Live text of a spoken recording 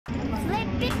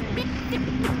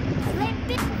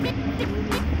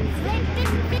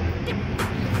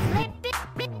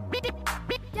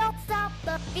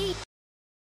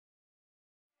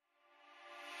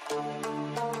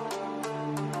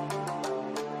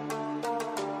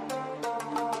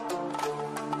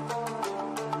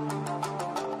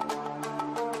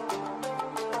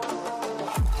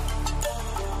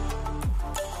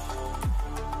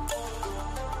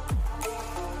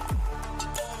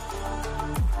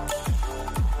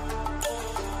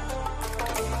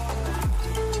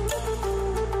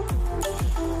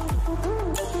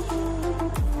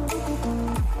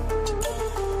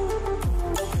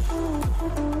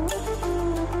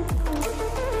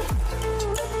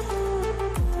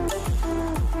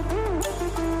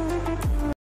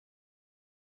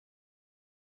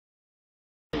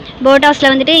Boat ஹவுஸில்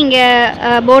வந்துட்டு இங்கே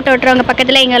போட் ஓட்டுறவங்க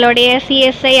பக்கத்தில் எங்களுடைய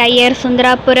சிஎஸ்ஐ ஐயர்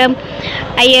சுந்தராபுரம்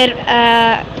ஐயர்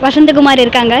வசந்தகுமார்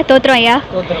இருக்காங்க. தோத்திரம் ஐயா,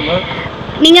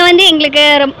 நீங்கள் வந்து எங்களுக்கு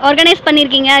ஆர்கனைஸ்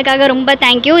பண்ணியிருக்கீங்க, அதுக்காக ரொம்ப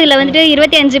தேங்க்யூ. இதில் வந்துட்டு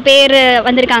 25 பேர்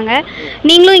வந்திருக்காங்க.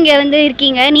 நீங்களும் இங்கே வந்து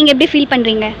இருக்கீங்க, நீங்கள் எப்படி ஃபீல்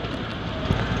பண்ணுறீங்க?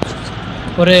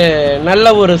 ஒரு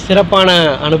நல்ல ஒரு சிறப்பான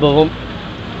அனுபவம்.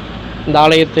 இந்த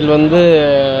ஆலயத்தில் வந்து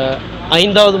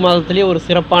 5வது மாதத்திலே ஒரு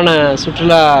சிறப்பான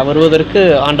சுற்றுலா வருவதற்கு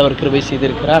ஆண்டவர் கிருபை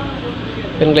செய்திருக்கிறார்.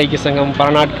 பெண்கள் ஐக்கிய சங்கம்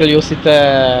பல நாட்கள் யோசித்த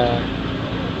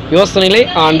யோசனைகளை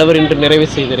ஆண்டவர் இன்று நிறைவு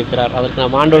செய்திருக்கிறார். அதற்கு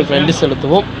நாம் ஆண்டவருக்கு நன்றி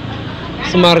செலுத்துவோம்.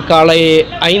 சுமார் காலை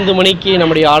 5 மணிக்கு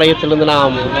நம்முடைய ஆலயத்திலிருந்து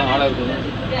நாம்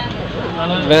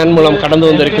வேன் மூலம் கடந்து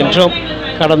வந்திருக்கின்றோம்.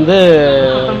 கடந்து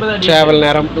டிராவல்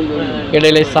நேரம்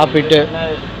இடையிலே சாப்பிட்டு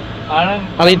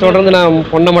அதைத் தொடர்ந்து நாம்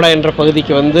பொன்னமடா என்ற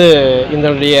பகுதிக்கு வந்து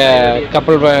இதனுடைய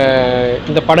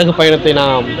இந்த படகு பயணத்தை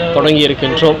நாம் தொடங்கி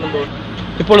இருக்கின்றோம்.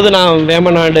 இப்பொழுது நாம்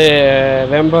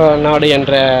வேம்பநாடு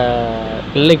என்ற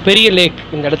பெரிய லேக்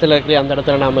இந்த இடத்துல இருக்கிற அந்த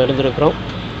இடத்துல நாம் இருந்திருக்கிறோம்.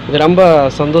 இது ரொம்ப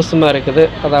சந்தோஷமாக இருக்குது.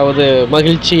 அதாவது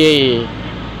மகிழ்ச்சியை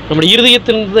நம்முடைய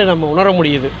இருதயத்திலிருந்து நம்ம உணர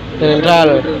முடியுது.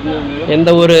 என்றால் எந்த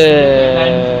ஒரு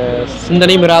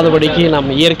சிந்தனையும் இராதபடிக்கு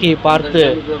நாம் இயற்கையை பார்த்து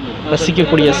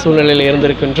ரசிக்கக்கூடிய சூழ்நிலையில்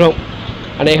இருந்திருக்கின்றோம்.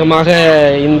 அநேகமாக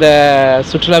இந்த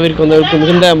சுற்றுலாவிற்கு வந்தவர்களுக்கு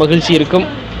மிகுந்த மகிழ்ச்சி இருக்கும்.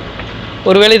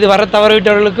 ஒருவேளை இது வர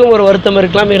தவறிவிட்டவர்களுக்கும் ஒரு வருத்தம்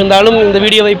இருக்கலாம். இருந்தாலும் இந்த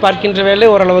வீடியோவை பார்க்கின்ற வேளை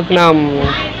ஓரளவுக்கு நாம்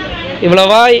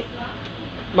இவ்வளவாய்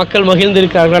மக்கள்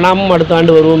மகிழ்ந்திருக்கிறார்கள், நாமும் அடுத்த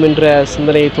ஆண்டு வருவோம் என்ற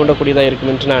சிந்தனையை தூண்டக்கூடியதாக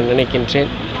இருக்கும் என்று நான்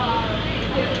நினைக்கின்றேன்.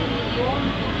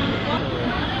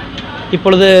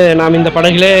 இப்பொழுது நாம் இந்த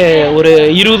படகுலே ஒரு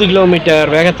 20 கிலோமீட்டர்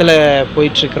வேகத்தில்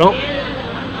போயிட்டுருக்குறோம்.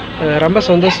 ரொம்ப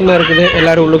சந்தோஷமாக இருக்குது.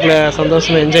 எல்லோரும் உள்ளுக்குள்ளே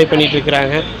சந்தோஷமாக என்ஜாய்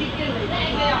பண்ணிகிட்ருக்குறாங்க.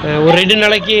 ஒரு 2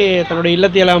 நாளைக்கு தன்னுடைய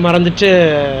இல்லத்தையெல்லாம் மறந்துட்டு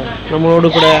நம்மளோடு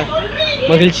கூட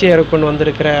மகிழ்ச்சியை கொண்டு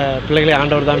வந்திருக்கிற பிள்ளைகளை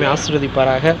ஆண்டவர் தாமே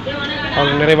ஆசீர்வதிப்பாராக.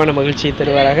 அவங்க நிறைவான மகிழ்ச்சியை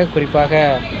தருவாராக. குறிப்பாக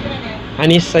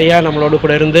அனீஸ் ஐயா நம்மளோடு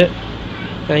கூட இருந்து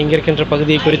இங்கே இருக்கின்ற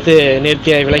பகுதியை குறித்து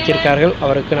நேர்த்தியாக விளக்கியிருக்கார்கள்.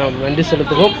 அவருக்கு நாம் நன்றி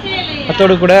செலுத்துவோம்.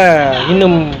 அத்தோடு கூட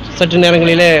இன்னும் சற்று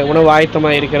நேரங்களிலே உணவு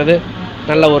ஆயத்தமாக இருக்கிறது.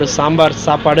 நல்ல ஒரு சாம்பார்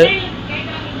சாப்பாடு,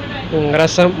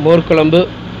 ரசம், மோர் குழம்பு,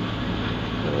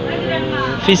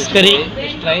 ஃபிஷ்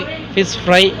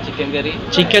ஃப்ரை,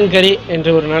 சிக்கன் கறி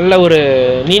என்று ஒரு நல்ல ஒரு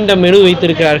நீண்ட மெனு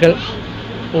வைத்திருக்கிறார்கள்.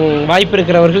 வாய்ப்பு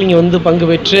இருக்கிறவர்கள் இங்கே வந்து பங்கு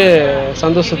பெற்று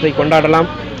சந்தோஷத்தை கொண்டாடலாம்.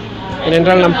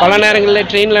 ஏனென்றால் நாம் பல நேரங்களில்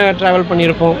ட்ரெயினில் ட்ராவல்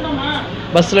பண்ணியிருப்போம்,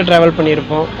 பஸ்ஸில் ட்ராவல்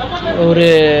பண்ணியிருப்போம், ஒரு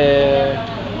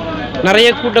நிறைய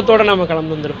கூட்டத்தோடு நம்ம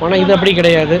கலந்து வந்திருப்போம். ஆனால் இது அப்படி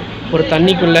கிடையாது. ஒரு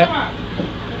தண்ணிக்குள்ளே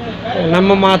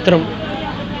நம்ம மாத்திரம்,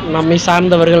 நம்மை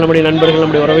சார்ந்தவர்கள், நம்முடைய நண்பர்கள்,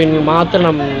 நம்முடைய உறவினர்கள் மாத்திரம்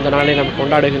நம் இந்த நாளை நாம்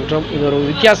கொண்டாடுகின்றோம். இது ஒரு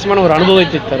வித்தியாசமான ஒரு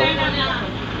அனுபவத்தை தரும்.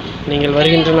 நீங்கள்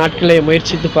வருகின்ற நாட்களை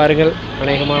முயற்சித்து பாருங்கள்.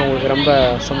 அநேகமாக உங்களுக்கு ரொம்ப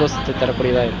சந்தோஷத்தை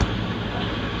தரக்கூடியதாக இருக்கும்.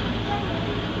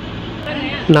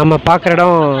 நம்ம பார்க்குற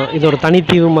இடம் இது ஒரு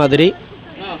தனித்தீவு மாதிரி.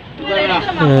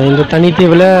 இந்த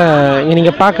தனித்தீவில் இங்கே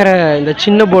நீங்கள் பார்க்குற இந்த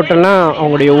சின்ன போட்டெல்லாம்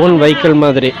அவங்களுடைய ஓன் வெஹிக்கிள்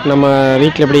மாதிரி. நம்ம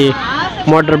வீட்டில் எப்படி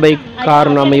மோட்டர் பைக்,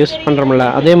 கார் நம்ம யூஸ் பண்ணுறோம்ல,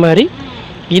 அதே மாதிரி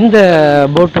இந்த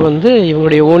போட்டு வந்து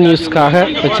இவங்களுடைய ஓன் யூஸ்க்காக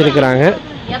வச்சுருக்கிறாங்க.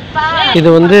 இது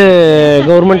வந்து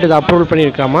கவர்மெண்ட் இதை அப்ரூவல்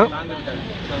பண்ணியிருக்காமா.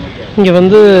 இங்கே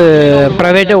வந்து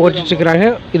ப்ரைவேட்டாக ஓட்டிகிட்ருக்குறாங்க.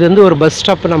 இது வந்து ஒரு பஸ்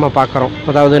ஸ்டாப்பு நம்ம பார்க்குறோம்.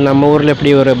 அதாவது நம்ம ஊரில்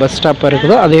எப்படி ஒரு பஸ் ஸ்டாப்பாக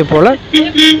இருக்குதோ அதே போல்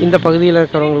இந்த பகுதியில்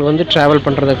இருக்கிறவங்களுக்கு வந்து ட்ராவல்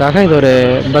பண்ணுறதுக்காக இது ஒரு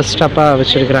பஸ் ஸ்டாப்பாக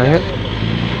வச்சுருக்குறாங்க.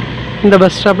 இந்த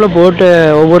பஸ் ஸ்டாப்பில் போட்டு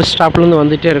ஒவ்வொரு ஸ்டாப்லேருந்து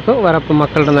வந்துகிட்டே இருக்கும். வரப்போ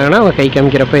மக்கள் இருந்தாங்கன்னா அவங்க கை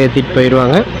காமிக்கிறப்ப ஏற்றிட்டு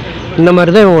போயிடுவாங்க. இந்த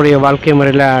மாதிரி தான் இவங்களுடைய வாழ்க்கை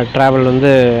முறையில் ட்ராவல் வந்து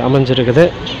அமைஞ்சிருக்குது.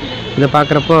 இதை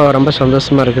பார்க்குறப்போ ரொம்ப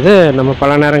சந்தோஷமாக இருக்குது. நம்ம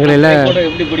பல நேரங்களில்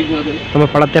நம்ம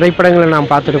பல திரைப்படங்களை நாம்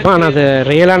பார்த்துருப்போம். ஆனால் அது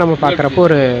ரியலாக நம்ம பார்க்குறப்போ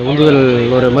ஒரு உந்துதல்,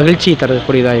 ஒரு மகிழ்ச்சி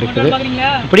தரக்கூடியதாக இருக்குது.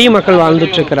 இப்படியும் மக்கள்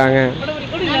வாழ்ந்துட்டுருக்குறாங்க,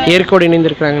 இயற்கையோடு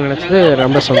இணைந்திருக்கிறாங்கன்னு நினச்சது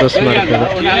ரொம்ப சந்தோஷமாக இருக்குது.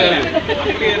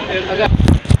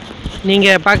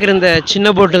 நீங்கள் பார்க்குற இந்த சின்ன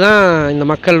போட்டு தான் இந்த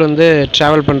மக்கள் வந்து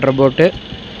ட்ராவல் பண்ணுற போட்டு.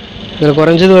 இதில்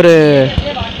குறைஞ்சது ஒரு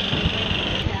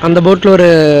அந்த போட்டில் ஒரு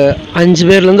 5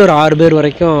 பேர்லேருந்து ஒரு 6 பேர்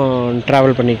வரைக்கும்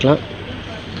ட்ராவல் பண்ணிக்கலாம்.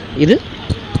 இது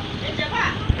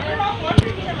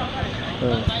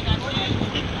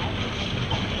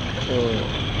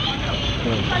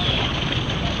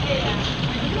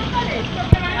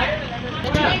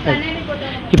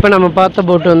இப்போ நம்ம பார்த்த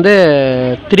போட்டு வந்து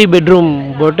 3 பெட்ரூம்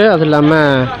போட்டு, அது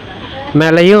இல்லாமல்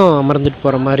மேலேயும் அமர்ந்துட்டு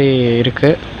போகிற மாதிரி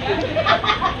இருக்குது.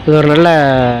 இது ஒரு நல்ல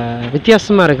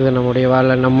வித்தியாசமாக இருக்குது. நம்முடைய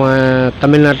நம்ம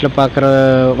தமிழ்நாட்டில் பார்க்குற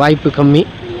வாய்ப்பு கம்மி.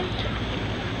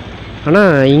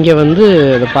 ஆனால் இங்கே வந்து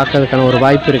அதை பார்க்கறதுக்கான ஒரு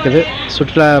வாய்ப்பு இருக்குது.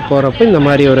 சுற்றுலா போகிறப்ப இந்த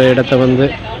மாதிரி ஒரு இடத்த வந்து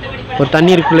ஒரு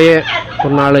தண்ணீருக்குள்ளேயே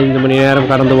ஒரு 4-5 மணி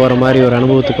நேரம் கடந்து போகிற மாதிரி ஒரு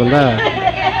அனுபவத்துக்கு வந்தால்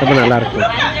ரொம்ப நல்லாயிருக்கும்.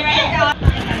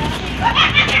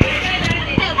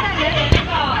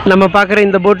 நம்ம பார்க்குற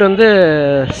இந்த போட் வந்து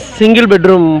சிங்கிள்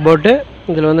பெட்ரூம் போட்டு.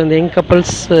 இதில் வந்து இந்த young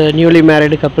couples, newly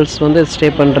married couples வந்து ஸ்டே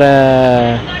பண்ணுற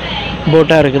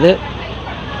போட்டாக இருக்குது.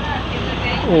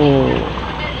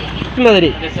 மாதிரி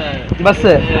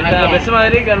பஸ்ஸு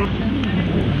மாதிரி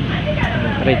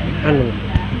ரைட்.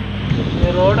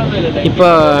 இப்போ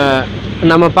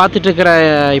நம்ம பார்த்துட்ருக்கிற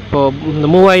இந்த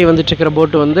மூவாயி வந்துட்டுருக்கிற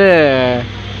போட்டு வந்து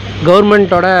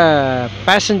கவர்மெண்ட்டோட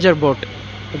பேசஞ்சர் போட்.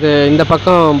 இது இந்த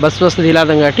பக்கம் பஸ் வசதி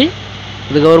இல்லாதங்காட்டி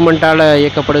இது கவர்மெண்ட்டால்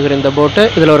இயக்கப்படுகிற இந்த போட்டு.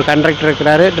 இதில் ஒரு கண்டக்டர்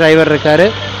இருக்கிறாரு, டிரைவர் இருக்கார்.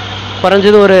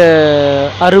 குறைஞ்சது ஒரு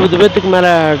 60 பேர்த்துக்கு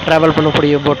மேலே ட்ராவல்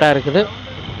பண்ணக்கூடிய போட்டாக இருக்குது.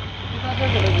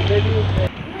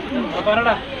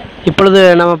 இப்பொழுது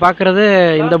நம்ம பார்க்குறது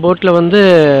இந்த போட்டில் வந்து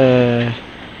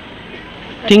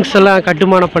திங்ஸ் எல்லாம்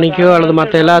கட்டுமான பணிக்கோ அல்லது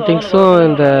மற்ற எல்லா திங்ஸும்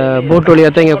இந்த போட்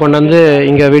வழியாக தான் இங்கே கொண்டு வந்து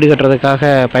இங்கே வீடு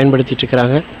கட்டுறதுக்காக பயன்படுத்திகிட்டு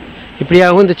இருக்கிறாங்க.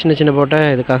 இப்படியாகவும் இந்த சின்ன சின்ன போட்டை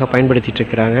இதுக்காக பயன்படுத்திகிட்டு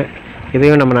இருக்கிறாங்க.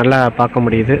 இதையும் நம்ம நல்லா பார்க்க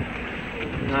முடியுது.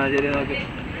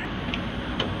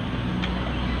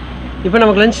 இப்போ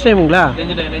நமக்கு லஞ்ச் டைமுங்களா?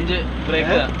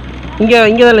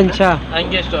 இங்கே தான் லஞ்சா?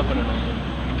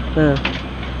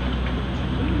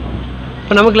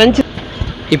 இப்போ நமக்கு லஞ்ச்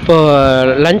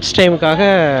லஞ்ச் டைமுக்காக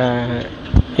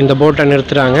இந்த போட்டை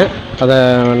நிறுத்துகிறாங்க. அதை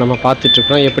நம்ம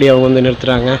பார்த்துட்ருக்குறோம். எப்படி அவங்க வந்து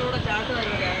நிறுத்துகிறாங்க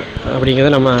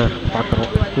அப்படிங்கிறத நம்ம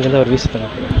பார்க்குறோம். இங்கே தான் ஒரு வீசு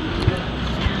தரேன்.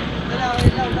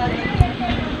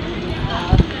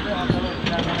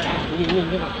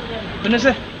 என்ன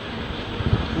சார்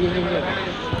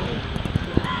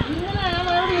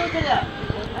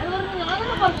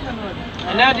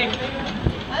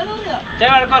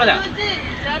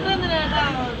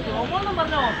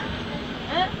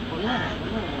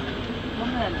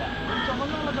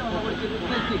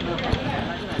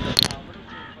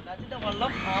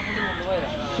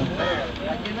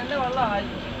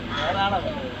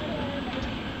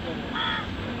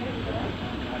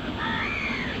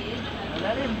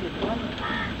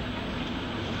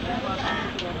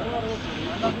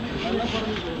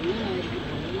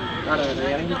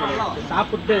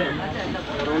சாப்பிட்டு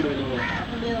ரவுண்டு வெளியே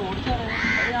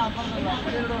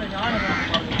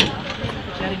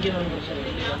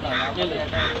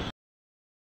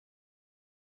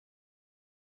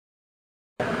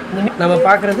நம்ம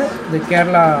பார்க்குறது இந்த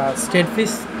கேரளா ஸ்டேட்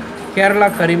ஃபிஷ், கேரளா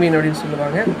கறி மீன் அப்படின்னு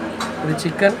சொல்லுவாங்க. இது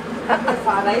சிக்கன்,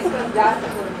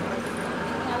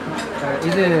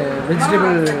 இது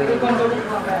வெஜிடபிள்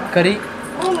கறி.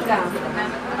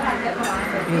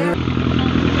 இது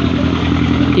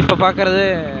இப்போ பார்க்குறது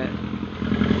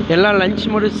எல்லாம் லஞ்ச்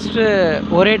முடிச்சுட்டு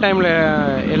ஒரே டைமில்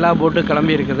எல்லா போட்டும்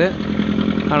கிளம்பி இருக்குது.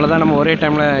 அதனால தான் நம்ம ஒரே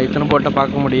டைமில் இத்தனை போட்டை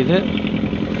பார்க்க முடியுது.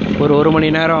 ஒரு மணி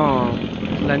நேரம்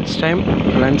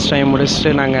லஞ்ச் டைம்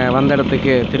முடிச்சுட்டு நாங்கள் வந்த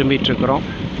இடத்துக்கு திரும்பிகிட்ருக்குறோம்.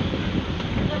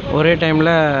 ஒரே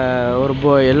டைமில்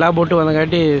எல்லா போட்டும்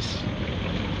வந்தங்காட்டி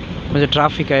கொஞ்சம்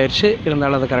டிராஃபிக் ஆயிடுச்சு.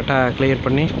 இருந்தாலும் அதை கரெக்டாக கிளியர்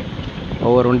பண்ணி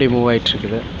ஒவ்வொரு வண்டி மூவ்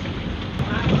ஆகிட்டுருக்குது.